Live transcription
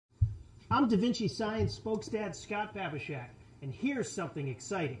I'm Da Vinci Science Spokesdad Scott Babashak, and here's something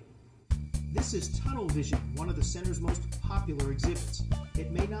exciting. This is tunnel vision, one of the center's most popular exhibits.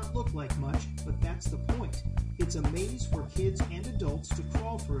 It may not look like much, but that's the point. It's a maze for kids and adults to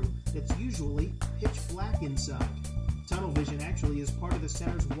crawl through that's usually pitch black inside. Tunnel vision actually is part of the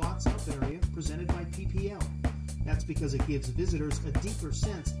center's What's Up area presented by PPL. That's because it gives visitors a deeper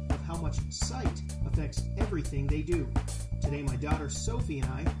sense of how much sight affects everything they do. Today, my daughter Sophie and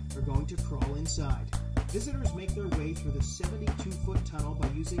I are going to crawl inside. Visitors make their way through the 72-foot tunnel by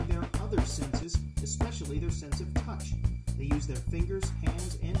using their other senses, especially their sense of touch. They use their fingers,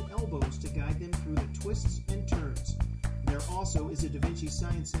 hands, and elbows to guide them through the twists and turns. There also is a Da Vinci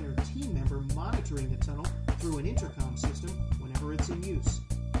Science Center team member monitoring the tunnel through an intercom system whenever it's in use.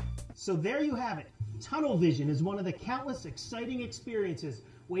 So there you have it. Tunnel vision is one of the countless exciting experiences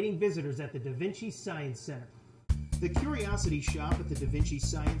waiting visitors at the Da Vinci Science Center. The Curiosity Shop at the Da Vinci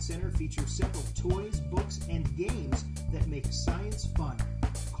Science Center features several toys, books, and games that make science fun.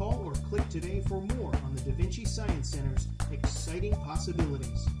 Call or click today for more on the Da Vinci Science Center's exciting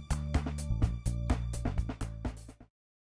possibilities.